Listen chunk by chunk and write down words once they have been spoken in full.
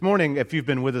This morning, if you've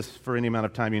been with us for any amount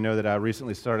of time, you know that I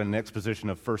recently started an exposition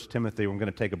of 1 Timothy. We're going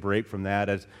to take a break from that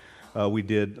as we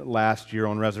did last year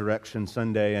on Resurrection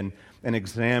Sunday and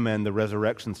examine the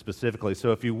resurrection specifically.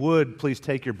 So if you would, please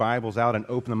take your Bibles out and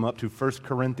open them up to 1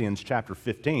 Corinthians chapter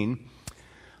 15,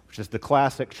 which is the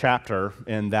classic chapter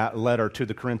in that letter to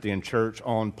the Corinthian church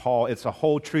on Paul. It's a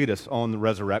whole treatise on the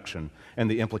resurrection and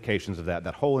the implications of that.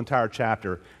 That whole entire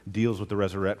chapter deals with the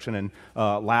resurrection. And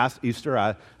last Easter,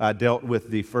 I dealt with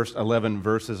the first 11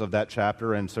 verses of that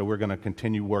chapter, and so we're going to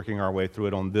continue working our way through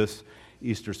it on this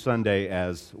Easter Sunday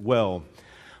as well.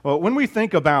 Well, when we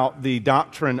think about the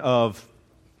doctrine of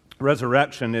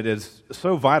resurrection, it is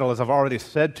so vital, as I've already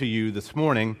said to you this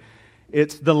morning,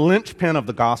 it's the linchpin of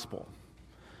the gospel.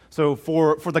 So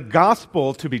for the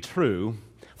gospel to be true,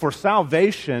 for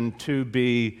salvation to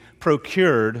be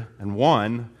procured and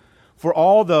won, for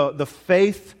all the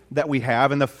faith that we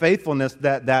have and the faithfulness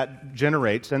that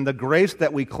generates and the grace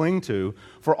that we cling to,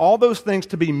 for all those things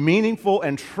to be meaningful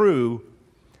and true,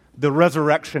 the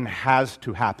resurrection has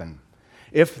to happen.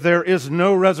 If there is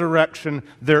no resurrection,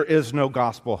 there is no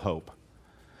gospel hope.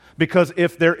 Because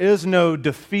if there is no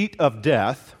defeat of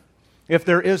death, if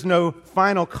there is no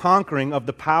final conquering of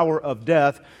the power of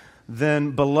death,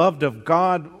 then, beloved of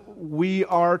God, we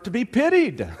are to be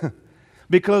pitied.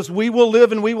 Because we will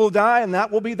live and we will die, and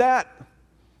that will be that.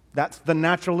 That's the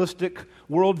naturalistic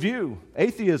worldview,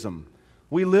 atheism.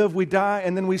 We live, we die,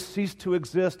 and then we cease to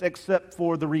exist, except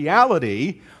for the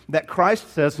reality that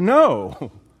Christ says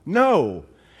no, no.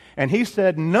 And he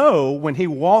said no when he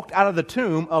walked out of the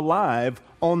tomb alive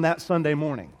on that Sunday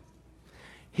morning.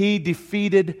 He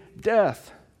defeated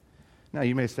death. Now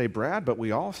you may say, Brad, but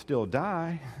we all still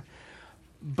die.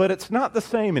 But it's not the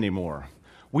same anymore.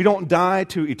 We don't die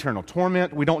to eternal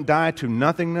torment. We don't die to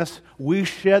nothingness. We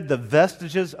shed the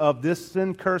vestiges of this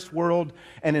sin-cursed world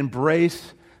and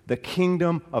embrace the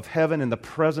kingdom of heaven in the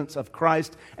presence of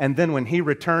Christ. And then when he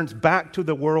returns back to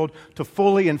the world to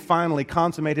fully and finally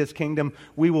consummate his kingdom,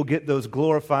 we will get those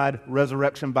glorified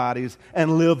resurrection bodies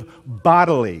and live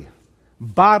bodily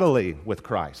with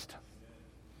Christ.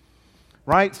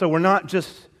 Right? So we're not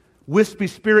just wispy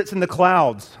spirits in the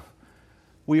clouds.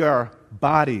 We are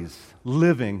bodies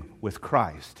living with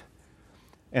Christ.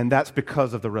 And that's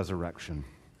because of the resurrection.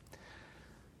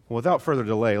 Well, without further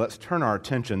delay, let's turn our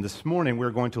attention. This morning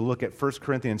we're going to look at 1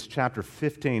 Corinthians chapter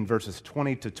 15, verses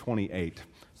 20 to 28. So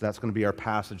that's going to be our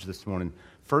passage this morning.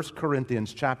 1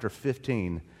 Corinthians chapter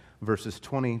 15, verses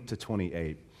 20 to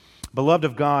 28. Beloved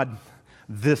of God,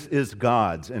 this is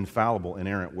God's infallible,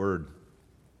 inerrant word.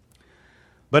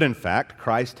 But in fact,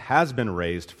 Christ has been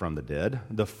raised from the dead,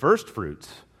 the firstfruits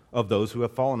of those who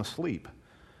have fallen asleep.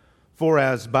 For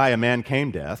as by a man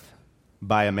came death,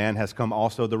 by a man has come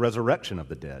also the resurrection of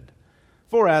the dead.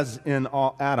 For as in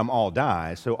Adam all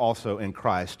die, so also in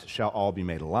Christ shall all be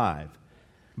made alive.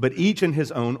 But each in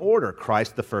his own order,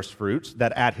 Christ the firstfruits,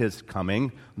 that at his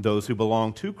coming those who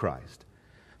belong to Christ.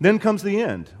 Then comes the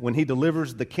end, when he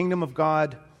delivers the kingdom of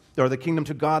God, or the kingdom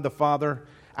to God the Father,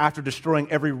 after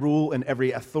destroying every rule and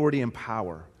every authority and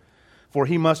power. For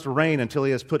he must reign until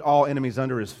he has put all enemies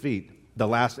under his feet. The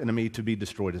last enemy to be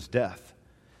destroyed is death.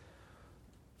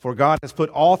 For God has put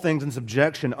all things in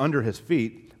subjection under his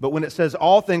feet. But when it says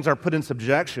all things are put in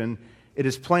subjection, it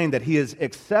is plain that he is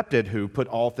accepted who put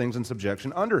all things in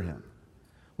subjection under him.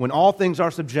 When all things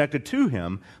are subjected to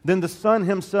him, then the Son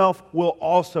himself will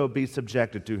also be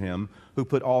subjected to him who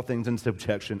put all things in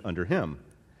subjection under him,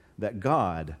 that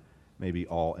God may be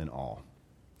all in all.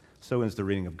 So ends the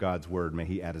reading of God's word. May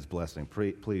he add his blessing.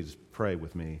 Please pray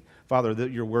with me. Father,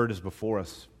 that your word is before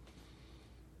us.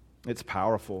 It's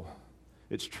powerful,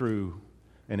 it's true,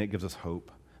 and it gives us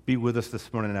hope. Be with us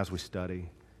this morning as we study.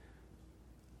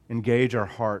 Engage our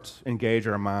hearts, engage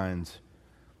our minds.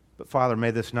 But Father, may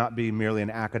this not be merely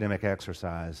an academic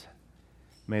exercise.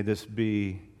 May this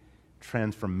be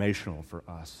transformational for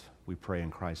us. We pray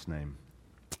in Christ's name.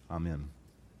 Amen.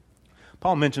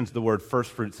 Paul mentions the word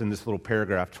firstfruits in this little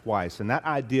paragraph twice, and that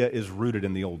idea is rooted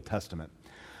in the Old Testament.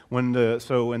 When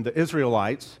the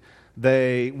Israelites,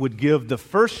 they would give the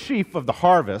first sheaf of the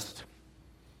harvest.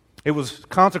 It was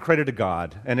consecrated to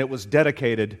God, and it was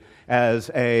dedicated as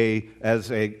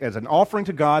an offering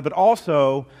to God, but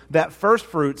also that first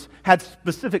fruits had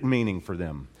specific meaning for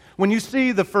them. When you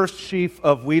see the first sheaf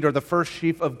of wheat or the first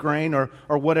sheaf of grain or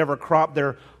whatever crop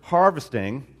they're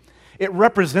harvesting, it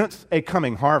represents a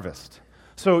coming harvest.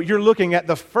 So you're looking at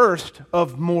the first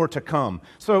of more to come.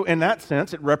 So in that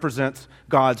sense, it represents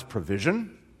God's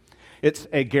provision. It's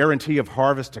a guarantee of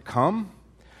harvest to come.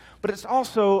 But it's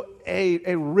also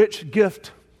a rich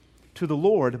gift to the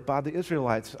Lord by the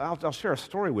Israelites. I'll share a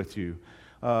story with you.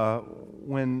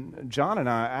 when John and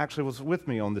I actually was with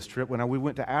me on this trip when we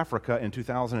went to Africa in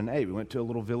 2008. We went to a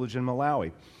little village in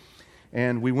Malawi.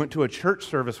 And we went to a church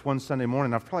service one Sunday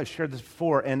morning. I've probably shared this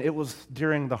before, and it was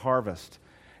during the harvest,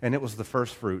 and it was the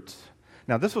first fruits.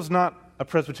 Now, this was not a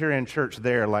Presbyterian church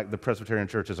there like the Presbyterian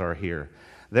churches are here.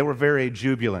 They were very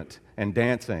jubilant and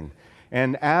dancing.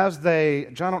 And John,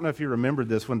 I don't know if you remember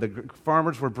this, when the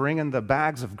farmers were bringing the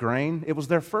bags of grain, it was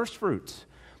their first fruits.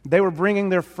 They were bringing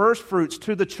their first fruits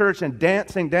to the church and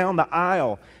dancing down the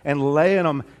aisle and laying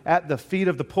them at the feet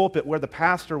of the pulpit where the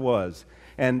pastor was.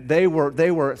 And they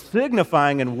were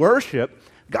signifying in worship,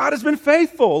 God has been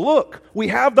faithful. Look, we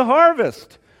have the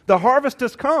harvest. The harvest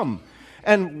has come.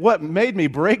 And what made me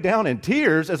break down in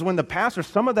tears is when the pastor,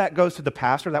 some of that goes to the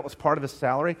pastor, that was part of his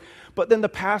salary, but then the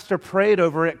pastor prayed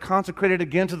over it, consecrated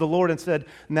again to the Lord and said,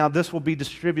 now this will be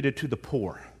distributed to the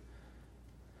poor.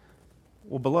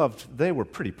 Well, beloved, they were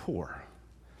pretty poor,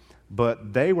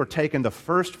 but they were taking the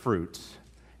first fruits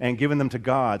and giving them to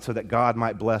God so that God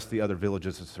might bless the other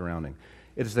villages surrounding.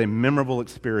 It is a memorable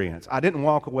experience. I didn't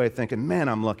walk away thinking, man,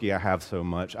 I'm lucky I have so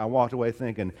much. I walked away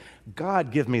thinking,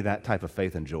 God, give me that type of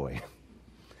faith and joy.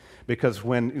 Because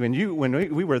when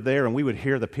we were there and we would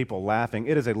hear the people laughing,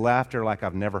 it is a laughter like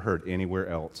I've never heard anywhere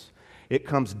else. It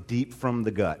comes deep from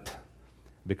the gut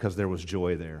because there was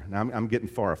joy there. Now, I'm getting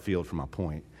far afield from my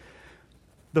point.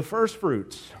 The first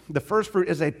fruit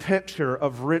is a picture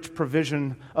of rich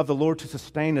provision of the Lord to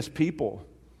sustain His people.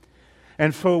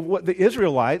 And for what the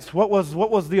Israelites, what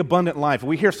was the abundant life?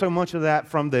 We hear so much of that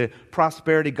from the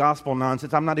prosperity gospel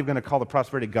nonsense. I'm not even going to call the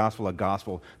prosperity gospel a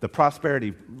gospel. The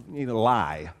prosperity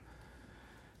lie.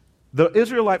 The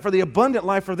Israelite, for the abundant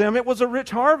life for them, it was a rich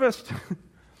harvest.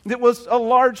 It was a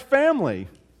large family.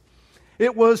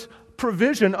 It was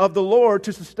provision of the Lord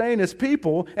to sustain His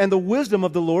people and the wisdom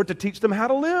of the Lord to teach them how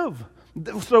to live.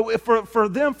 So for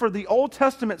the Old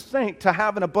Testament saint to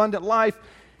have an abundant life,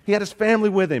 he had his family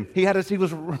with him. He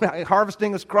was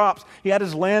harvesting his crops. He had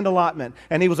his land allotment,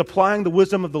 and he was applying the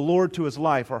wisdom of the Lord to his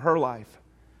life or her life.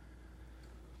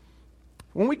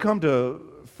 When we come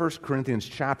to 1 Corinthians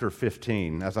chapter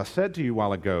 15, as I said to you a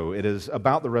while ago, it is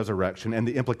about the resurrection and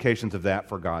the implications of that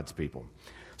for God's people.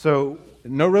 So,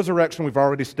 no resurrection, we've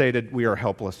already stated we are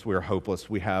helpless, we are hopeless,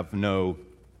 we have no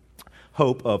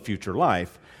hope of future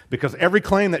life, because every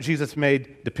claim that Jesus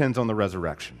made depends on the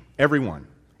resurrection. Every one.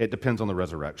 It depends on the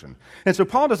resurrection. And so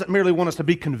Paul doesn't merely want us to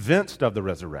be convinced of the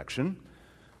resurrection,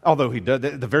 although he does,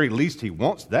 at the very least he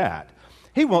wants that.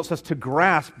 He wants us to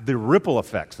grasp the ripple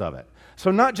effects of it.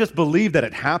 So not just believe that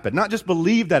it happened, not just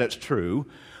believe that it's true,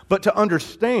 but to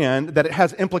understand that it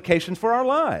has implications for our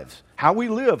lives, how we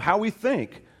live, how we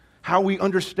think, how we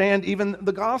understand even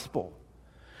the gospel.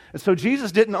 And so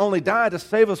Jesus didn't only die to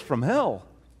save us from hell.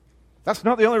 That's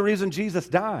not the only reason Jesus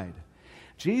died.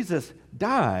 Jesus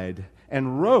died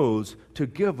and rose to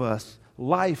give us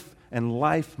life and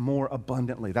life more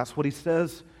abundantly. That's what he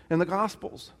says in the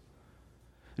Gospels.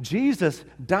 Jesus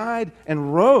died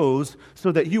and rose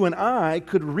so that you and I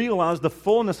could realize the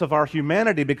fullness of our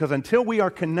humanity, because until we are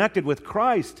connected with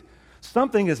Christ,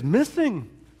 something is missing.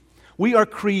 We are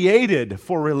created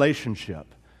for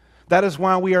relationship. That is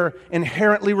why we are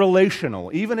inherently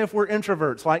relational, even if we're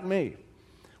introverts like me.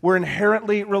 We're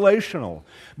inherently relational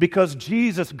because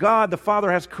Jesus, God the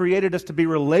Father, has created us to be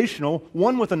relational,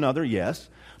 one with another, yes,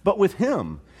 but with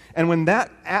Him. And when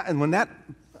that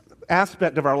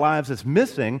aspect of our lives is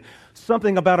missing,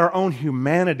 something about our own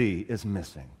humanity is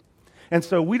missing. And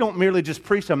so we don't merely just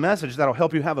preach a message that'll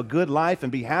help you have a good life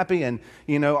and be happy and,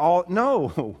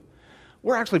 no.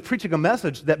 We're actually preaching a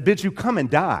message that bids you come and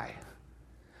die.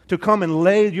 To come and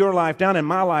lay your life down and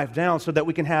my life down so that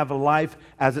we can have a life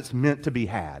as it's meant to be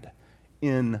had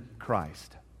in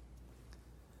Christ.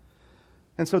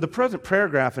 And so the present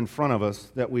paragraph in front of us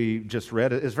that we just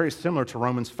read is very similar to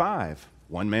Romans 5.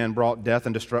 One man brought death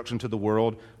and destruction to the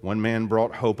world. One man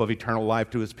brought hope of eternal life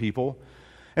to his people.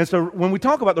 And so when we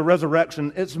talk about the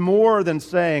resurrection, it's more than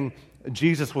saying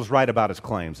Jesus was right about his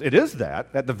claims. It is that.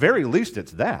 At the very least,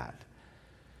 it's that.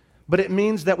 But it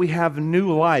means that we have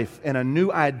new life and a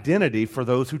new identity for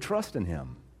those who trust in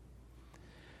Him.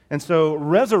 And so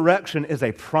resurrection is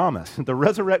a promise. The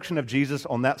resurrection of Jesus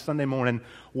on that Sunday morning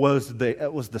was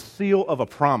the seal of a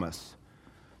promise.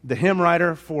 The hymn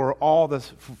writer who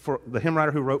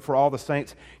wrote For All the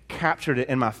Saints captured it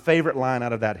in my favorite line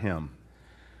out of that hymn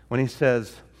when he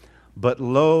says, "But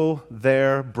lo,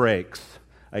 there breaks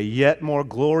a yet more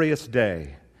glorious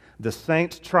day. The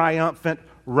saints triumphant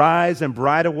rise in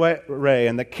bright array,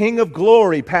 and the King of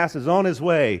glory passes on His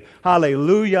way.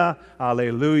 Hallelujah,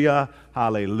 hallelujah,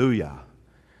 hallelujah."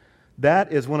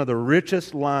 That is one of the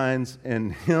richest lines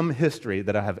in hymn history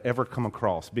that I have ever come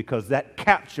across, because that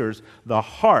captures the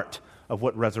heart of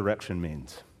what resurrection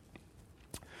means.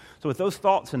 So with those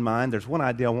thoughts in mind, there's one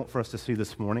idea I want for us to see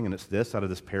this morning, and it's this out of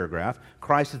this paragraph.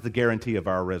 Christ is the guarantee of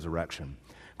our resurrection.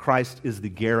 Christ is the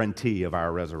guarantee of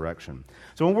our resurrection.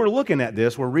 So when we're looking at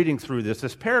this, we're reading through this.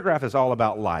 This paragraph is all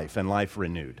about life and life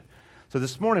renewed. So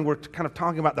this morning, we're kind of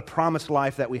talking about the promised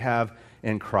life that we have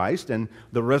in Christ, and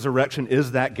the resurrection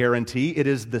is that guarantee. It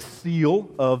is the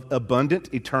seal of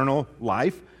abundant, eternal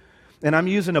life. And I'm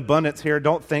using abundance here.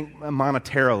 Don't think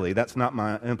monetarily. That's not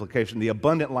my implication. The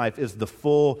abundant life is the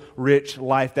full, rich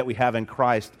life that we have in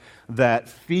Christ that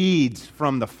feeds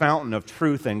from the fountain of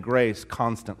truth and grace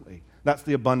constantly. That's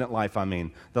the abundant life I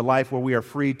mean. The life where we are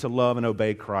free to love and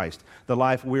obey Christ. The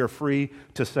life where we are free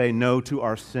to say no to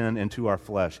our sin and to our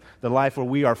flesh. The life where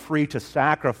we are free to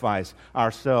sacrifice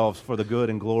ourselves for the good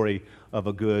and glory of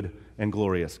a good and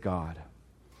glorious God.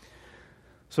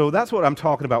 So that's what I'm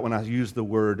talking about when I use the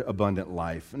word abundant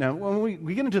life. Now, when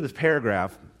we get into this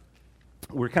paragraph,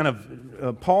 we're kind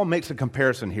of, Paul makes a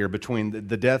comparison here between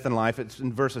the death and life. It's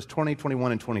in verses 20,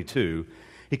 21, and 22.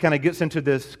 He kind of gets into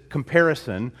this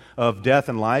comparison of death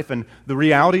and life, and the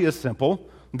reality is simple,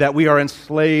 that we are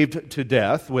enslaved to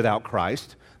death without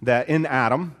Christ, that in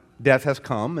Adam, death has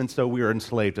come, and so we are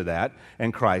enslaved to that,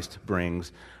 and Christ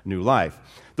brings new life.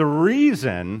 The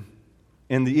reason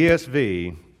in the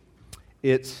ESV,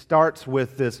 it starts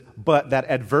with this but, that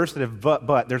adversative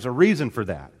but, there's a reason for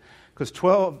that. Because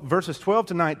verses 12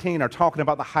 to 19 are talking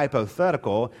about the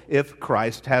hypothetical if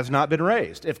Christ has not been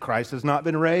raised. If Christ has not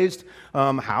been raised,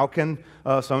 how can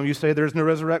some of you say there's no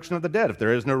resurrection of the dead? If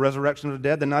there is no resurrection of the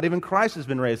dead, then not even Christ has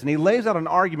been raised. And he lays out an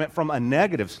argument from a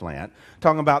negative slant,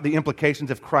 talking about the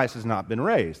implications if Christ has not been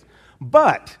raised.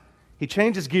 But he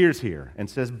changes gears here and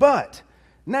says, but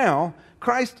now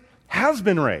Christ has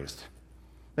been raised.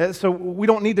 So we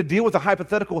don't need to deal with the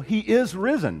hypothetical. He is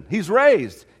risen. He's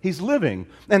raised. He's living.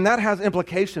 And that has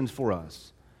implications for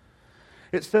us.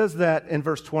 It says that in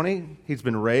verse 20, he's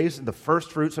been raised, the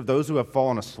first fruits of those who have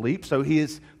fallen asleep. So he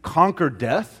has conquered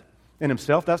death in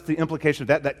himself. That's the implication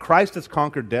of that Christ has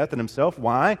conquered death in himself.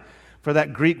 Why? For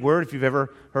that Greek word, if you've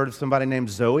ever heard of somebody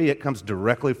named Zoe, it comes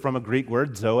directly from a Greek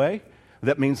word, Zoe.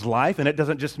 That means life, and it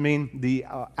doesn't just mean the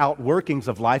outworkings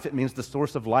of life, it means the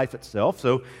source of life itself.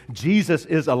 So Jesus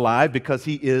is alive because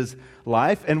he is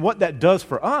life. And what that does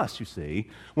for us, you see,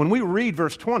 when we read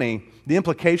verse 20, the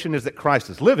implication is that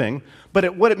Christ is living,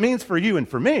 but what it means for you and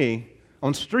for me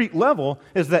on street level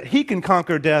is that he can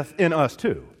conquer death in us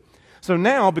too. So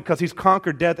now, because he's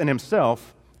conquered death in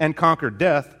himself and conquered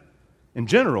death in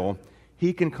general,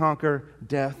 he can conquer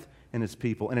death in his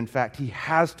people. And in fact, he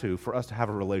has to for us to have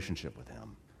a relationship with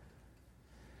him.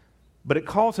 But it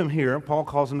calls him here, Paul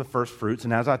calls him the first fruits,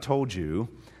 and as I told you,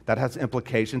 that has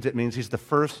implications. It means he's the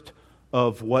first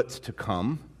of what's to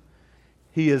come.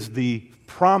 He is the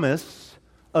promise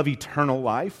of eternal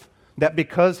life, that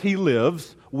because he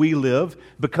lives, we live.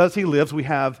 Because he lives, we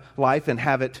have life and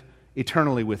have it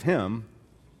eternally with him.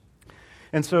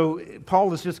 And so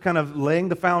Paul is just kind of laying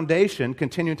the foundation,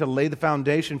 continuing to lay the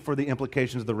foundation for the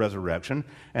implications of the resurrection.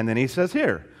 And then he says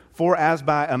here, for as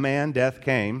by a man death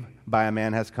came, by a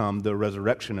man has come the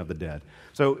resurrection of the dead.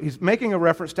 So he's making a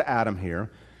reference to Adam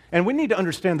here. And we need to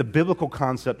understand the biblical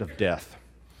concept of death.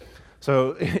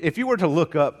 So if you were to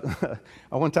look up,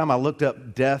 one time I looked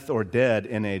up death or dead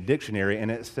in a dictionary, and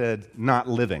it said not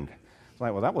living. It's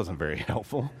like, well, that wasn't very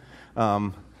helpful.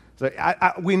 So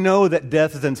we know that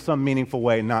death is in some meaningful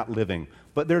way not living.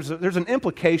 But there's an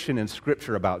implication in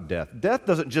Scripture about death. Death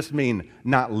doesn't just mean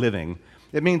not living.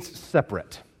 It means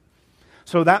separate.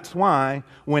 So that's why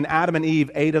when Adam and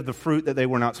Eve ate of the fruit that they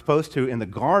were not supposed to in the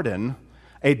garden,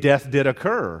 a death did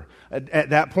occur.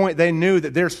 At that point, they knew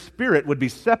that their spirit would be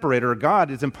separated, or God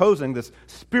is imposing this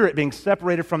spirit being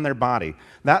separated from their body.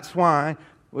 That's why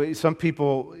some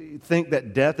people think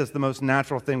that death is the most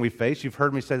natural thing we face. You've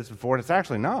heard me say this before, and it's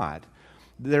actually not.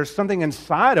 There's something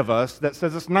inside of us that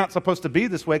says it's not supposed to be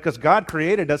this way because God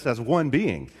created us as one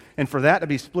being. And for that to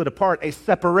be split apart, a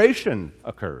separation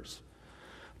occurs.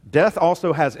 Death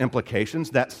also has implications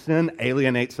that sin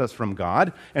alienates us from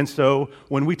God. And so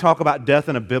when we talk about death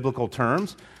in a biblical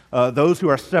terms, those who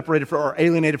are separated or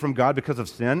alienated from God because of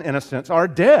sin, in a sense, are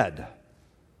dead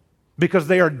because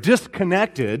they are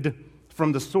disconnected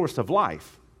from the source of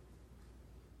life.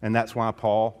 And that's why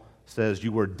Paul says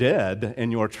you were dead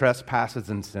in your trespasses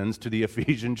and sins to the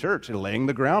Ephesian church, and laying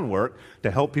the groundwork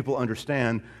to help people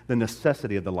understand the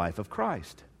necessity of the life of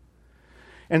Christ.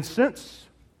 And since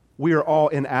we are all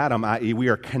in Adam, i.e. we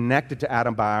are connected to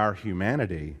Adam by our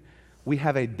humanity, we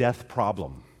have a death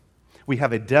problem. We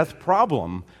have a death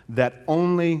problem that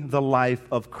only the life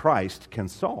of Christ can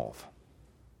solve.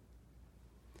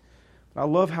 I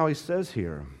love how he says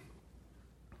here,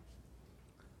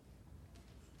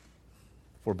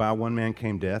 for by one man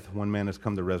came death, one man has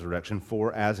come the resurrection.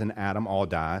 For as in Adam all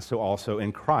die, so also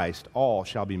in Christ all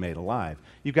shall be made alive.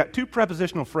 You've got two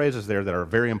prepositional phrases there that are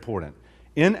very important.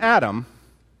 In Adam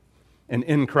and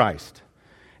in Christ.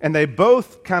 And they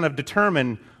both kind of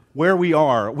determine where we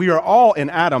are. We are all in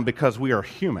Adam because we are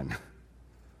human.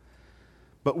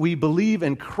 But we believe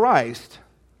in Christ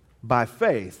by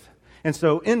faith. And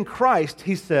so in Christ,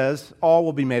 he says, all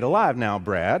will be made alive. Now,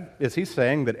 Brad, is he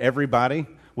saying that everybody,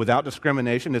 without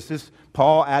discrimination, is this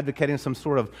Paul advocating some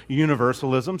sort of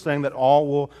universalism, saying that all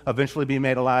will eventually be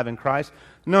made alive in Christ?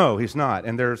 No, he's not.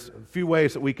 And there's a few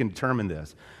ways that we can determine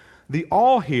this. The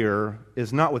all here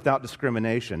is not without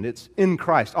discrimination. It's in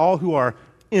Christ. All who are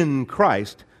in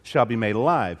Christ shall be made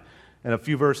alive. And a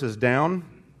few verses down,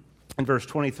 in verse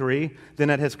 23,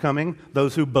 then at his coming,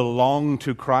 those who belong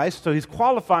to Christ. So he's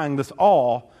qualifying this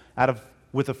all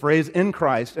with the phrase in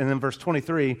Christ, and then verse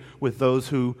 23, with those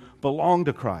who belong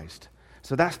to Christ.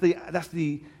 So that's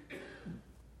the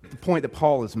point that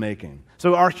Paul is making.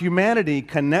 So our humanity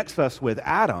connects us with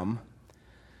Adam,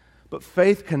 but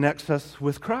faith connects us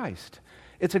with Christ.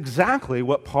 It's exactly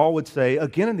what Paul would say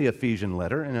again in the Ephesian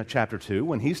letter in chapter 2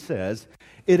 when he says,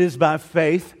 it is by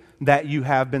faith that you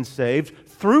have been saved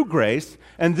through grace,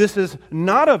 and this is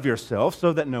not of yourself,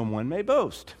 so that no one may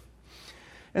boast.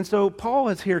 And so Paul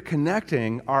is here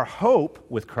connecting our hope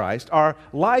with Christ, our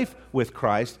life with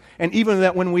Christ, and even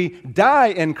that when we die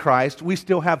in Christ, we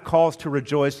still have cause to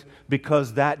rejoice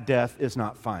because that death is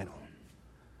not final.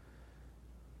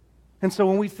 And so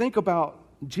when we think about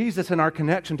Jesus and our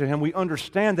connection to him, we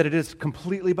understand that it is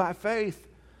completely by faith.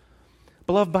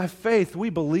 Beloved, by faith,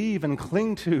 we believe and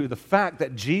cling to the fact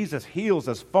that Jesus heals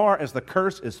as far as the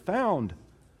curse is found.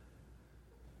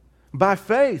 By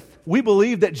faith, we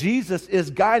believe that Jesus is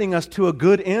guiding us to a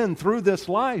good end through this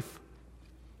life.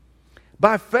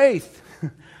 By faith,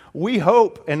 we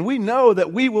hope and we know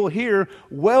that we will hear,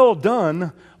 well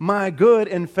done, my good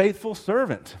and faithful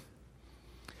servant.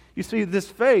 You see, this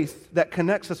faith that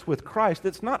connects us with Christ,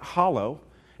 it's not hollow.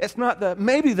 It's not that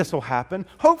maybe this will happen,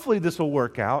 hopefully this will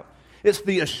work out. It's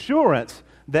the assurance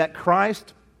that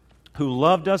Christ, who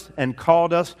loved us and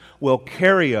called us, will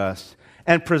carry us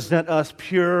and present us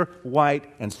pure, white,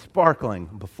 and sparkling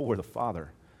before the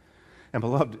Father. And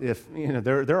beloved, if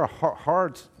there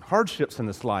are hardships in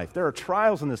this life, there are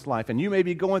trials in this life, and you may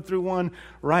be going through one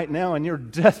right now, and you're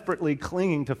desperately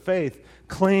clinging to faith.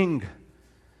 Cling,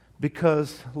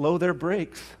 because lo, there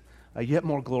breaks a yet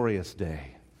more glorious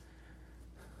day.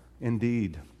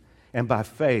 Indeed, and by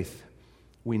faith,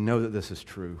 we know that this is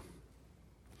true.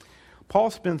 Paul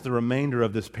spends the remainder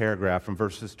of this paragraph from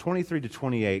verses 23 to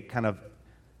 28 kind of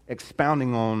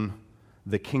expounding on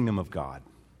the kingdom of God.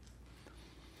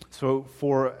 So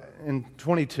in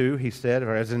 22, he said,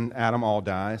 as in Adam all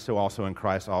die, so also in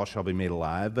Christ all shall be made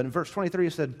alive. But in verse 23, he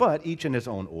said, but each in his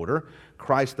own order,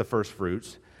 Christ the first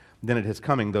fruits, then at his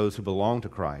coming those who belong to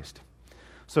Christ.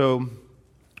 So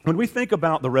when we think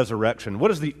about the resurrection, what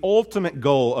is the ultimate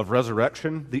goal of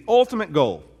resurrection? The ultimate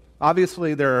goal.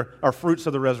 Obviously, there are fruits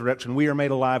of the resurrection. We are made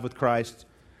alive with Christ.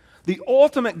 The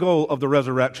ultimate goal of the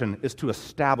resurrection is to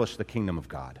establish the kingdom of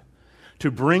God, to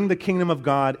bring the kingdom of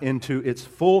God into its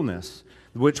fullness,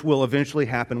 which will eventually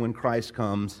happen when Christ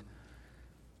comes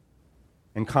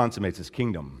and consummates his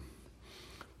kingdom.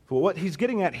 But what he's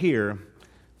getting at here,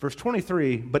 verse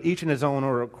 23, but each in his own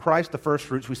order, Christ the first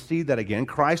fruits, we see that again.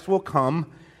 Christ will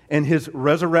come in his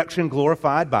resurrection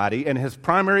glorified body, and his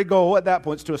primary goal at that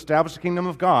point is to establish the kingdom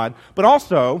of God, but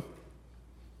also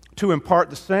to impart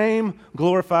the same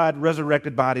glorified,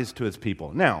 resurrected bodies to his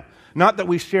people. Now, not that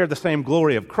we share the same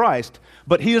glory of Christ,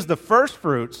 but he is the first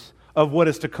fruits of what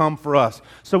is to come for us.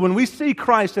 So when we see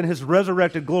Christ in his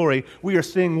resurrected glory, we are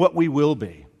seeing what we will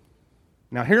be.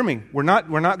 Now hear me, we're not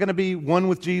going to be one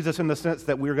with Jesus in the sense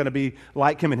that we're going to be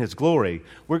like him in his glory.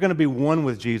 We're going to be one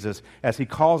with Jesus as he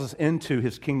calls us into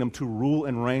his kingdom to rule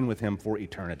and reign with him for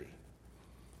eternity.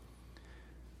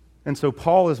 And so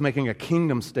Paul is making a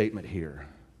kingdom statement here.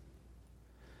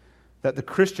 That the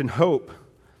Christian hope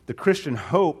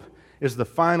is the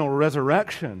final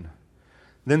resurrection.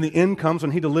 Then the end comes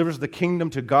when he delivers the kingdom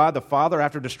to God the Father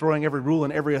after destroying every rule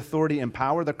and every authority and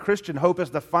power. The Christian hope is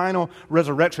the final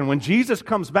resurrection. When Jesus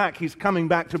comes back, he's coming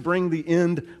back to bring the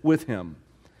end with him.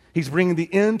 He's bringing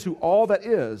the end to all that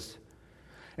is.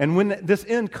 And when this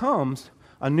end comes,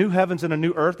 a new heavens and a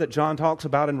new earth that John talks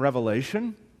about in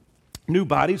Revelation, new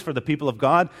bodies for the people of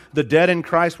God. The dead in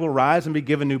Christ will rise and be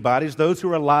given new bodies. Those who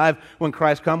are alive when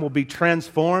Christ comes will be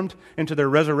transformed into their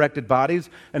resurrected bodies.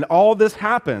 And all this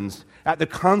happens at the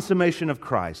consummation of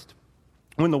Christ,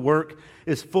 when the work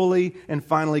is fully and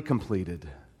finally completed.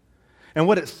 And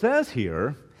what it says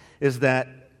here is that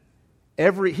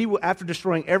after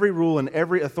destroying every rule and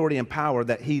every authority and power,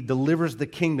 that he delivers the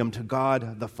kingdom to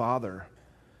God the Father.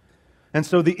 And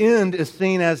so the end is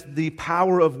seen as the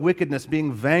power of wickedness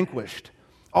being vanquished.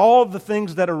 All the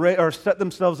things that are set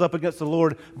themselves up against the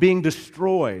Lord being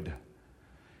destroyed.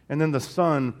 And then the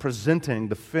Son presenting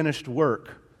the finished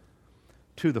work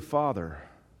to the Father.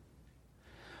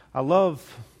 I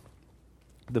love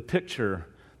the picture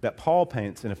that Paul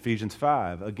paints in Ephesians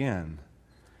 5 again,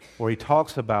 where he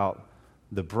talks about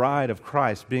the bride of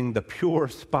Christ being the pure,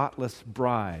 spotless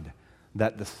bride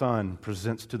that the Son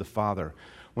presents to the Father.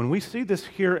 When we see this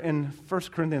here in 1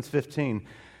 Corinthians 15,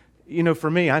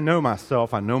 for me, I know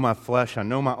myself, I know my flesh, I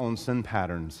know my own sin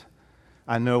patterns.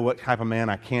 I know what type of man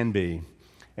I can be.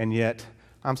 And yet,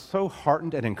 I'm so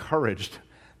heartened and encouraged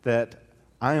that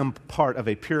I am part of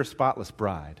a pure, spotless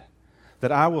bride.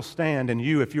 That I will stand, and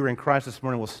you, if you're in Christ this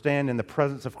morning, will stand in the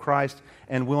presence of Christ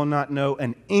and will not know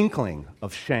an inkling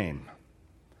of shame.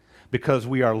 Because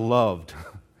we are loved.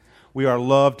 We are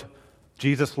loved.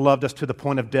 Jesus loved us to the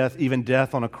point of death, even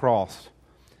death on a cross.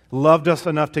 Loved us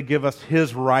enough to give us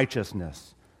his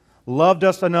righteousness. Loved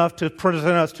us enough to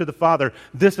present us to the Father.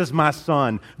 This is my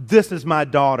son. This is my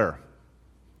daughter.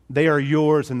 They are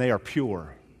yours and they are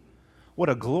pure. What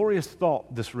a glorious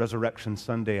thought this Resurrection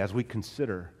Sunday as we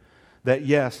consider that,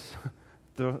 yes,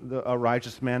 a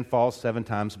righteous man falls 7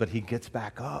 times, but he gets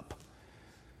back up.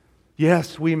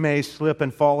 Yes, we may slip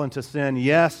and fall into sin.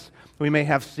 Yes, we may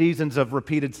have seasons of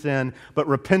repeated sin, but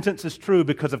repentance is true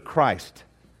because of Christ.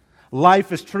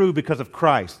 Life is true because of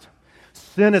Christ.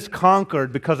 Sin is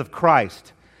conquered because of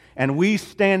Christ. And we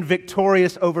stand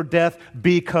victorious over death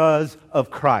because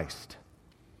of Christ.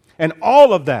 And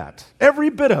all of that, every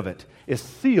bit of it, is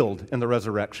sealed in the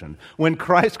resurrection. When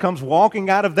Christ comes walking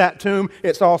out of that tomb,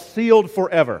 it's all sealed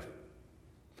forever.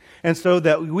 And so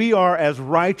that we are as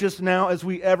righteous now as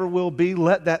we ever will be,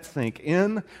 let that sink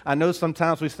in. I know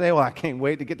sometimes we say, well, I can't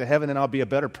wait to get to heaven and I'll be a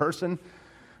better person.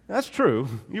 That's true.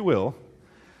 You will.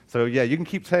 So yeah, you can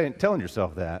keep telling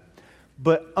yourself that.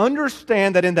 But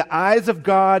understand that in the eyes of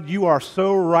God, you are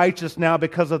so righteous now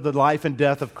because of the life and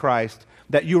death of Christ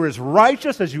that you are as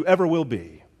righteous as you ever will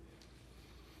be.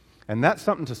 And that's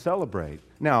something to celebrate.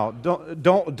 Now,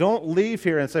 don't leave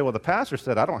here and say, well, the pastor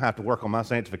said I don't have to work on my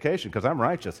sanctification because I'm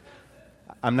righteous.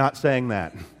 I'm not saying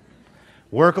that.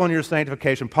 Work on your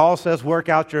sanctification. Paul says work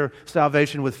out your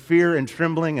salvation with fear and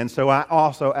trembling, and so I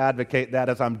also advocate that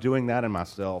as I'm doing that in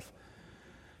myself.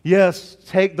 Yes,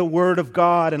 take the Word of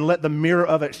God and let the mirror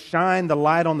of it shine the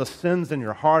light on the sins in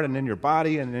your heart and in your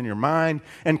body and in your mind,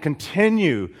 and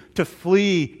continue to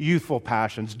flee youthful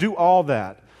passions. Do all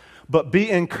that. But be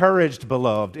encouraged,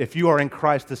 beloved. If you are in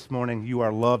Christ this morning, you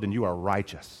are loved and you are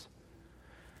righteous.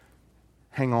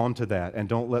 Hang on to that and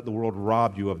don't let the world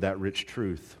rob you of that rich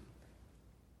truth.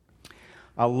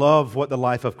 I love what the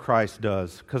life of Christ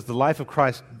does, because the life of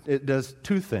Christ, it does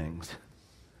 2 things.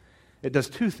 It does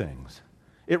 2 things.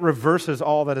 It reverses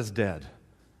all that is dead.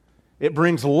 It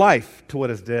brings life to what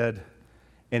is dead,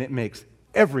 and it makes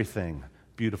everything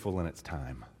beautiful in its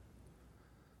time.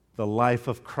 The life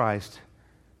of Christ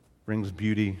brings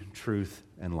beauty, truth,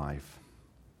 and life.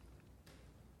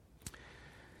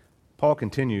 Paul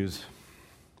continues,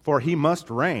 for he must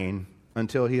reign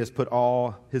until he has put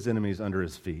all his enemies under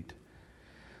his feet.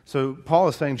 So Paul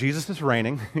is saying Jesus is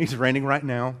reigning. He's reigning right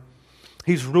now.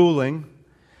 He's ruling.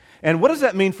 And what does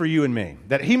that mean for you and me?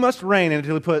 That he must reign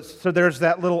until he puts, so there's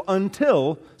that little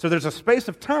until, so there's a space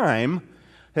of time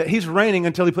that he's reigning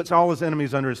until he puts all his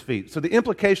enemies under his feet. So the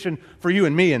implication for you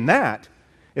and me in that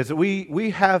is that we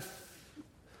have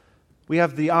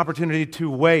the opportunity to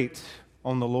wait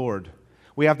on the Lord.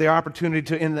 We have the opportunity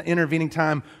to, in the intervening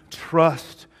time,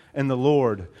 trust in the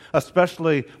Lord,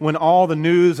 especially when all the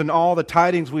news and all the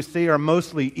tidings we see are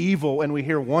mostly evil and we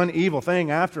hear one evil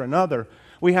thing after another.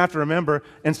 We have to remember,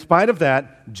 in spite of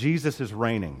that, Jesus is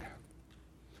reigning.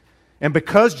 And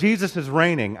because Jesus is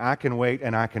reigning, I can wait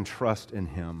and I can trust in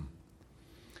Him.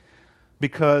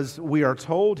 Because we are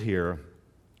told here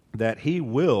that He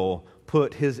will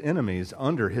put His enemies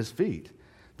under His feet.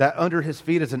 That under His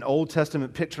feet is an Old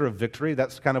Testament picture of victory.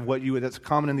 That's kind of that's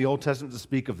common in the Old Testament to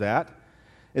speak of that.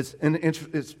 It's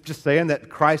just saying that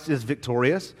Christ is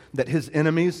victorious, that His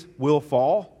enemies will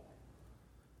fall.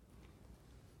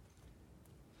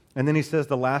 And then He says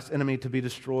the last enemy to be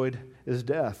destroyed is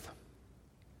death.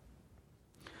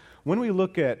 When we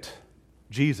look at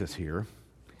Jesus here,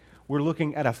 we're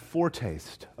looking at a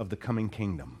foretaste of the coming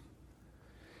kingdom.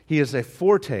 He is a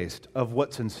foretaste of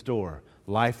what's in store.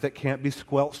 Life that can't be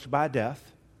squelched by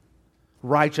death,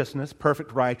 righteousness,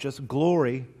 perfect righteous,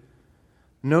 glory,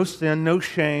 no sin, no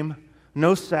shame,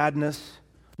 no sadness,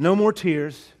 no more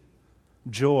tears,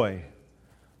 joy,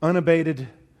 unabated,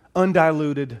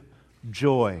 undiluted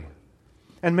joy.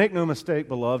 And make no mistake,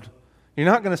 beloved, you're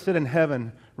not going to sit in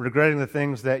heaven regretting the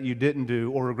things that you didn't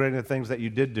do or regretting the things that you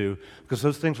did do, because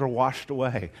those things are washed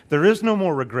away. There is no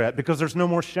more regret because there's no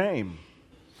more shame.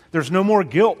 There's no more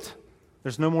guilt.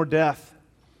 There's no more death.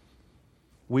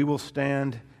 We will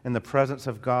stand in the presence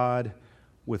of God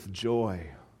with joy.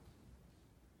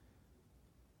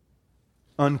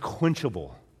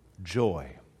 Unquenchable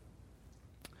joy.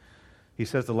 He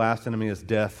says the last enemy is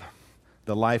death.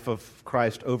 The life of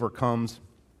Christ overcomes.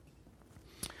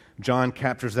 John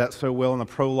captures that so well in the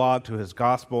prologue to his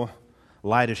gospel.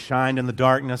 Light has shined in the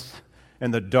darkness,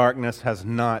 and the darkness has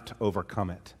not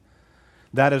overcome it.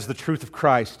 That is the truth of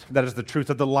Christ. That is the truth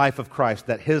of the life of Christ,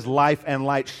 that his life and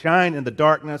light shine in the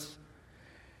darkness,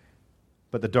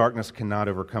 but the darkness cannot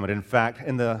overcome it. In fact,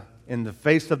 in the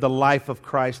face of the life of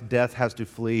Christ, death has to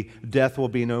flee. Death will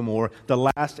be no more. The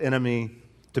last enemy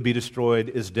to be destroyed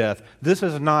is death. This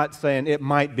is not saying it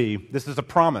might be. This is a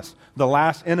promise. The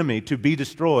last enemy to be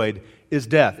destroyed is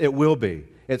death. It will be.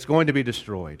 It's going to be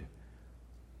destroyed.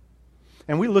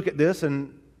 And we look at this,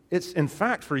 and it's, in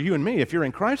fact, for you and me, if you're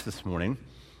in Christ this morning,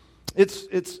 it's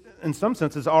in some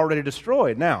senses already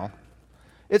destroyed. Now,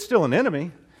 it's still an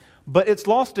enemy, but it's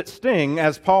lost its sting,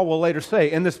 as Paul will later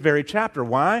say in this very chapter.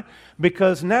 Why?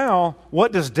 Because now,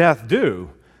 what does death do?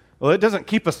 Well, it doesn't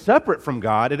keep us separate from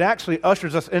God. It actually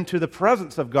ushers us into the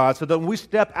presence of God, so that when we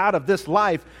step out of this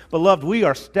life, beloved, we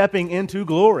are stepping into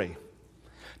glory.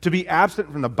 To be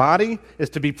absent from the body is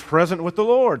to be present with the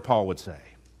Lord, Paul would say.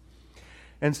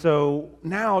 And so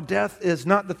now death is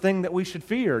not the thing that we should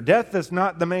fear. Death is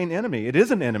not the main enemy. It is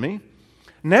an enemy.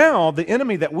 Now the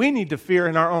enemy that we need to fear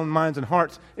in our own minds and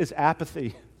hearts is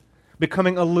apathy.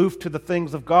 Becoming aloof to the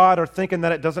things of God, or thinking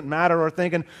that it doesn't matter, or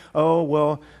thinking, oh,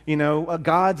 well,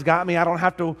 God's got me. I don't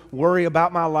have to worry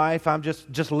about my life. I'm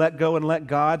just let go and let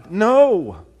God.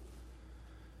 No,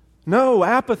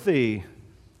 apathy.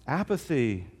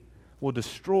 Apathy will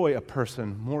destroy a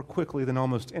person more quickly than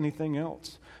almost anything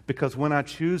else. Because when I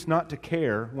choose not to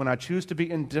care, when I choose to be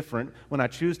indifferent, when I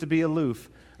choose to be aloof,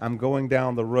 I'm going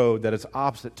down the road that is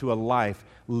opposite to a life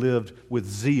lived with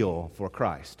zeal for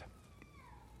Christ.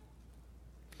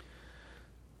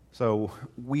 So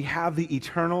we have the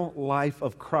eternal life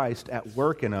of Christ at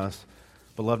work in us,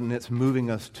 beloved, and it's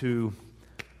moving us to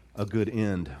a good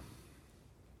end.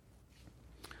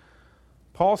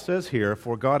 Paul says here,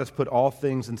 for God has put all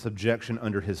things in subjection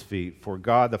under his feet. For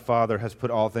God the Father has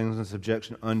put all things in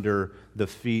subjection under the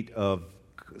feet of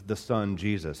the Son,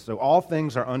 Jesus. So all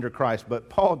things are under Christ, but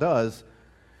Paul does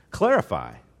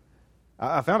clarify.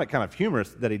 I found it kind of humorous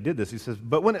that he did this. He says,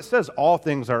 but when it says all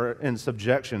things are in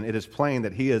subjection, it is plain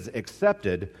that he is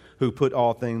accepted who put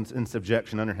all things in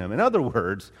subjection under him. In other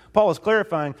words, Paul is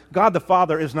clarifying God the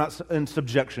Father is not in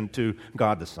subjection to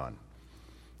God the Son.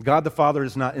 God the Father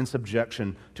is not in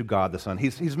subjection to God the Son.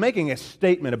 He's making a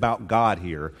statement about God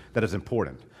here that is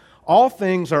important. All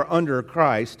things are under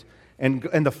Christ, and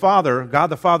the Father, God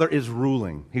the Father, is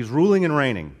ruling. He's ruling and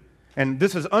reigning. And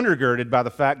this is undergirded by the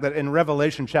fact that in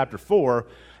Revelation chapter 4,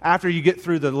 after you get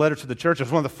through the letter to the churches,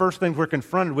 one of the first things we're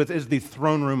confronted with is the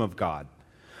throne room of God.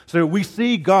 So we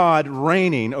see God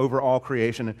reigning over all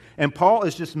creation. And Paul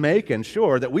is just making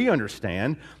sure that we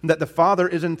understand that the Father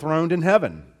is enthroned in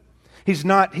heaven. He's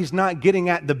not getting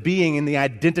at the being and the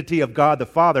identity of God the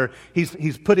Father.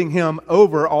 He's putting him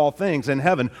over all things in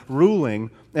heaven,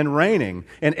 ruling and reigning.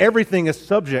 And everything is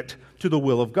subject to the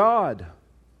will of God.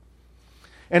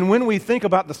 And when we think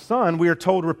about the Son, we are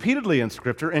told repeatedly in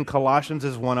Scripture, and Colossians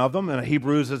is one of them, and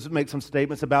Hebrews makes some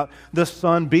statements about the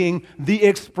Son being the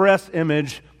express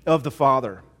image of the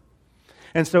Father.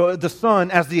 And so the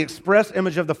Son, as the express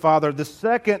image of the Father, the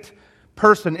second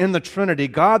person in the Trinity,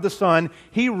 God the Son,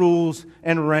 he rules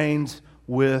and reigns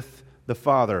with the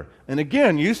Father. And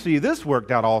again, you see this worked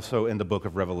out also in the book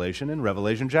of Revelation, in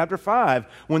Revelation chapter 5,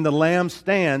 when the Lamb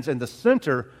stands in the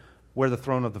center where the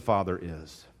throne of the Father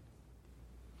is.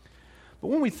 But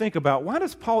when we think about, why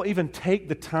does Paul even take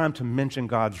the time to mention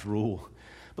God's rule?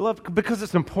 Beloved, because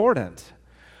it's important.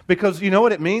 Because you know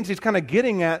what it means? He's kind of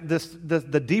getting at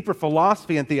the deeper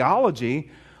philosophy and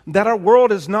theology that our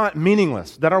world is not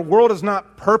meaningless, that our world is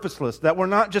not purposeless, that we're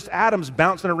not just atoms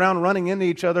bouncing around running into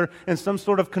each other in some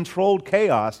sort of controlled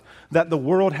chaos, that the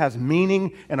world has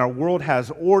meaning and our world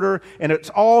has order, and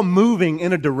it's all moving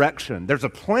in a direction. There's a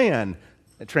plan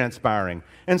transpiring.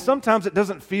 And sometimes it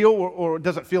doesn't feel or it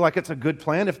doesn't feel like it's a good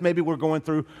plan if maybe we're going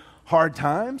through hard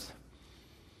times.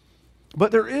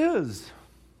 But there is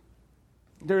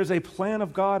a plan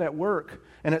of God at work,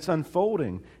 and it's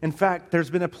unfolding. In fact, there's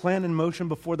been a plan in motion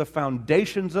before the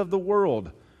foundations of the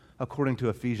world, according to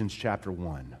Ephesians chapter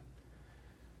 1.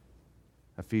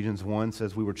 Ephesians 1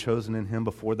 says we were chosen in Him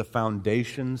before the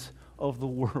foundations of the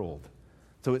world.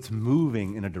 So it's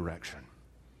moving in a direction.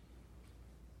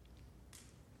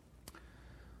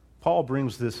 Paul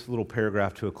brings this little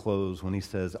paragraph to a close when he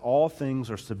says, all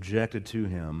things are subjected to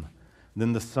Him,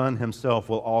 then the Son Himself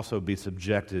will also be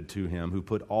subjected to Him, who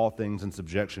put all things in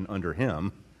subjection under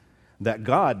Him, that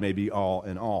God may be all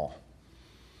in all.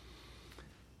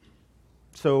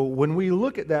 So when we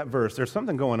look at that verse, there's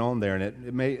something going on there, and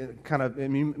it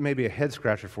may be a head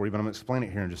scratcher for you, but I'm going to explain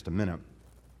it here in just a minute.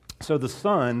 So the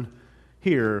Son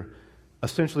here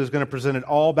essentially is going to present it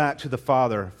all back to the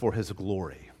Father for His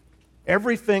glory.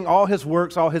 Everything, all His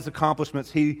works, all His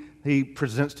accomplishments, He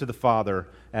presents to the Father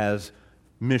as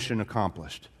mission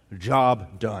accomplished,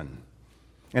 job done.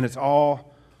 And it's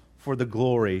all for the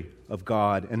glory of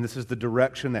God, and this is the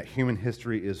direction that human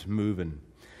history is moving.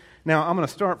 Now, I'm going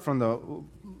to start from the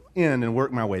end and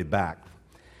work my way back.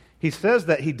 He says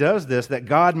that He does this, that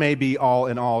God may be all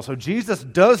in all. So Jesus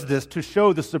does this to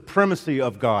show the supremacy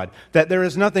of God, that there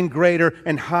is nothing greater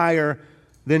and higher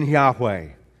than Yahweh.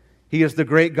 He is the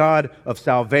great God of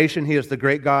salvation. He is the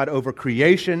great God over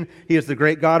creation. He is the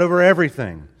great God over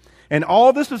everything. And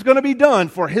all this is going to be done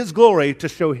for His glory to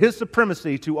show His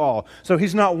supremacy to all. So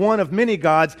He's not one of many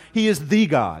gods. He is the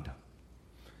God.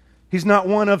 He's not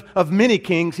one of many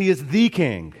kings. He is the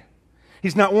King.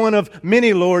 He's not one of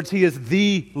many lords. He is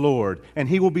the Lord. And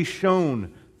He will be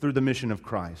shown through the mission of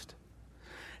Christ.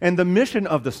 And the mission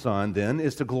of the Son, then,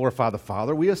 is to glorify the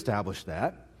Father. We established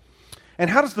that. And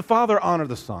how does the Father honor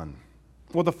the Son?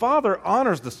 Well, the Father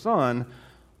honors the Son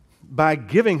by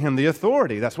giving Him the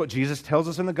authority. That's what Jesus tells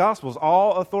us in the Gospels.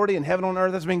 All authority in heaven and on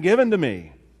earth has been given to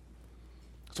me.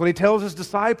 That's what He tells His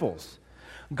disciples.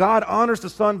 God honors the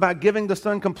Son by giving the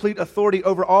Son complete authority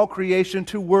over all creation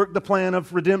to work the plan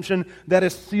of redemption that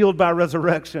is sealed by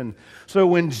resurrection. So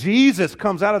when Jesus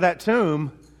comes out of that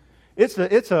tomb, it's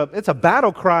a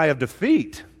battle cry of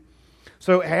defeat.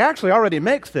 So He actually already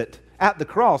makes it at the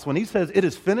cross. When He says, it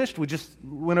is finished, we just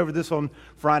went over this on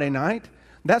Friday night,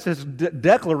 that's His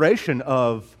declaration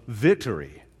of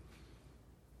victory.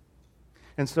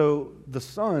 And so the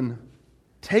Son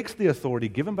takes the authority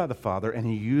given by the Father and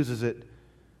He uses it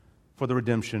for the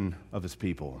redemption of His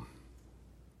people.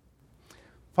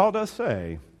 Paul does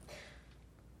say,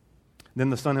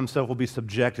 then the Son Himself will be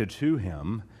subjected to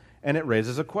Him, and it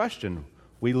raises a question.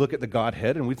 We look at the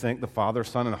Godhead and we think the Father,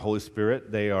 Son, and the Holy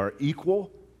Spirit, they are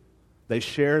equal. They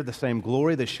share the same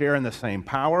glory. They share in the same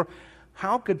power.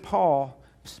 How could Paul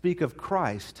speak of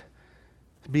Christ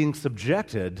being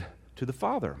subjected to the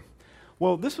Father?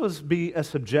 Well, this would be a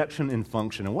subjection in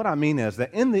function. And what I mean is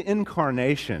that in the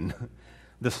incarnation,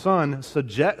 the Son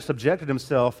subjected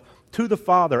Himself to the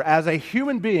Father as a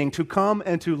human being to come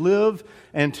and to live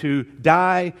and to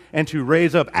die and to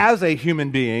raise up as a human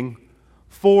being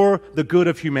for the good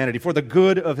of humanity, for the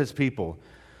good of His people.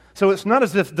 So it's not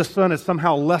as if the Son is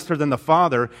somehow lesser than the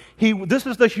Father. This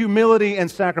is the humility and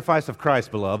sacrifice of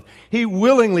Christ, beloved. He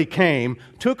willingly came,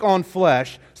 took on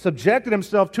flesh, subjected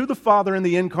Himself to the Father in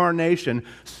the incarnation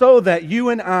so that you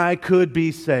and I could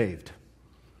be saved.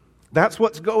 That's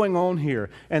what's going on here.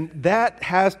 And that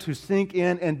has to sink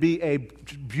in and be a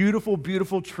beautiful,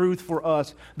 beautiful truth for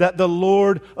us, that the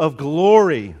Lord of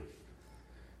glory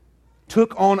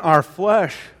took on our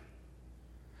flesh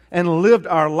and lived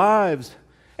our lives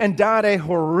and died a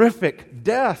horrific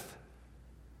death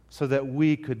so that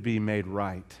we could be made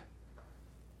right,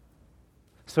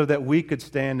 so that we could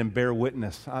stand and bear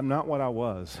witness. I'm not what I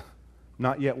was,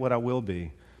 not yet what I will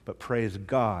be, but praise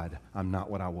God, I'm not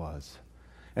what I was.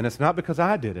 And it's not because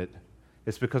I did it,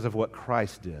 it's because of what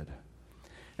Christ did.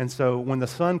 And so when the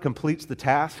Son completes the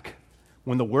task,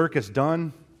 when the work is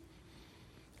done,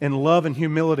 in love and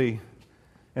humility,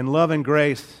 in love and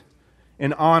grace,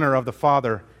 in honor of the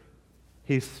Father,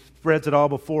 He spreads it all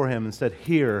before Him and said,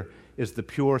 here is the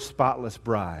pure, spotless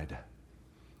bride.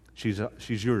 She's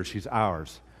yours, she's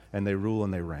ours, and they rule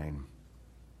and they reign.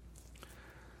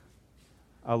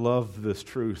 I love this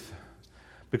truth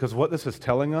because what this is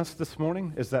telling us this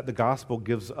morning is that the gospel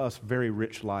gives us very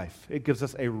rich life. It gives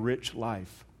us a rich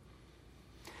life.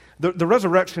 The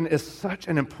resurrection is such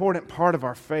an important part of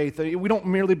our faith. We don't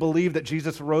merely believe that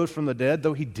Jesus rose from the dead,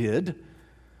 though He did.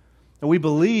 And we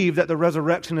believe that the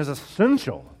resurrection is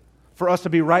essential for us to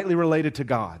be rightly related to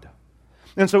God.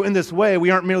 And so in this way,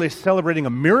 we aren't merely celebrating a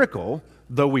miracle,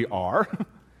 though we are.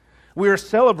 We are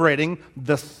celebrating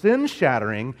the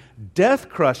sin-shattering,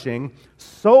 death-crushing,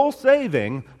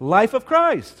 soul-saving life of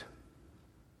Christ.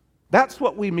 That's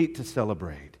what we meet to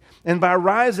celebrate. And by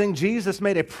rising, Jesus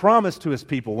made a promise to his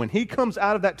people. When he comes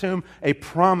out of that tomb, a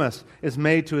promise is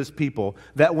made to his people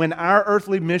that when our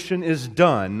earthly mission is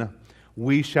done,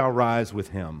 we shall rise with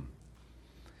him.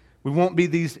 We won't be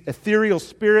these ethereal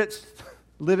spirits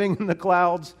living in the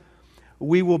clouds.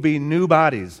 We will be new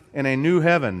bodies in a new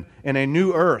heaven, in a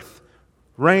new earth,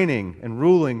 reigning and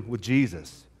ruling with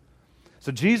Jesus.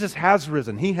 So Jesus has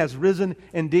risen. He has risen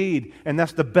indeed, and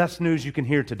that's the best news you can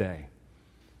hear today.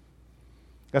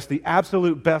 That's the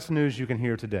absolute best news you can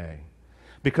hear today.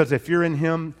 Because if you're in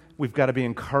him, we've got to be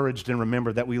encouraged and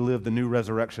remember that we live the new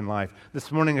resurrection life.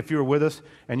 This morning, if you are with us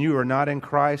and you are not in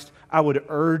Christ, I would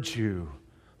urge you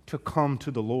to come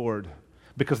to the Lord,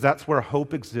 because that's where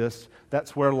hope exists.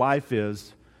 That's where life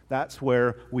is. That's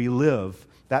where we live.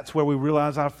 That's where we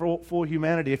realize our full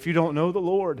humanity. If you don't know the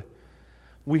Lord,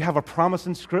 we have a promise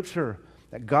in Scripture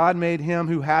that God made him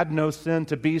who had no sin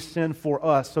to be sin for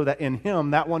us, so that in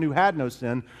him, that one who had no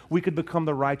sin, we could become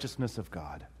the righteousness of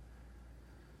God.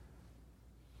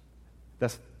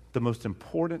 That's the most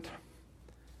important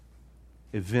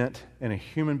event in a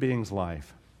human being's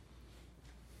life.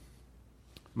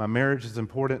 My marriage is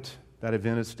important. That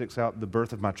event sticks out. The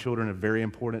birth of my children is very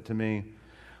important to me.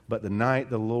 But the night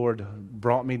the Lord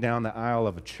brought me down the aisle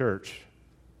of a church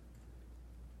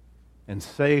and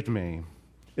saved me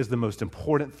is the most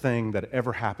important thing that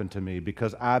ever happened to me,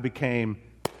 because I became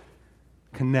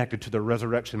connected to the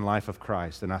resurrection life of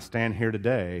Christ, and I stand here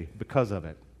today because of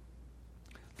it.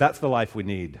 That's the life we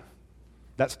need.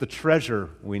 That's the treasure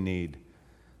we need.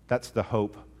 That's the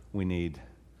hope we need.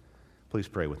 Please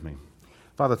pray with me.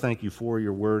 Father, thank you for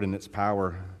your word and its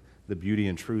power, the beauty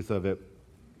and truth of it.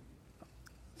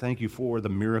 Thank you for the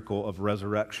miracle of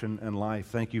resurrection and life.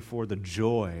 Thank you for the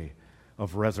joy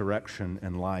of resurrection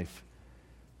and life.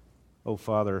 Oh,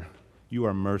 Father, you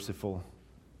are merciful,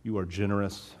 you are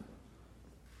generous,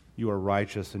 you are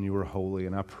righteous, and you are holy.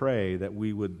 And I pray that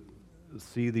we would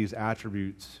see these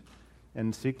attributes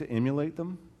and seek to emulate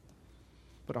them,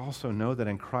 but also know that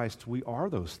in Christ we are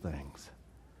those things.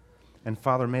 And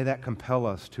Father, may that compel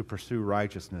us to pursue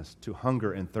righteousness, to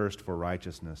hunger and thirst for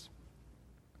righteousness.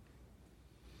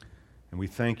 And we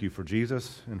thank you for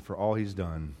Jesus and for all he's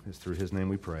done. It's through his name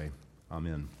we pray.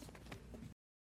 Amen.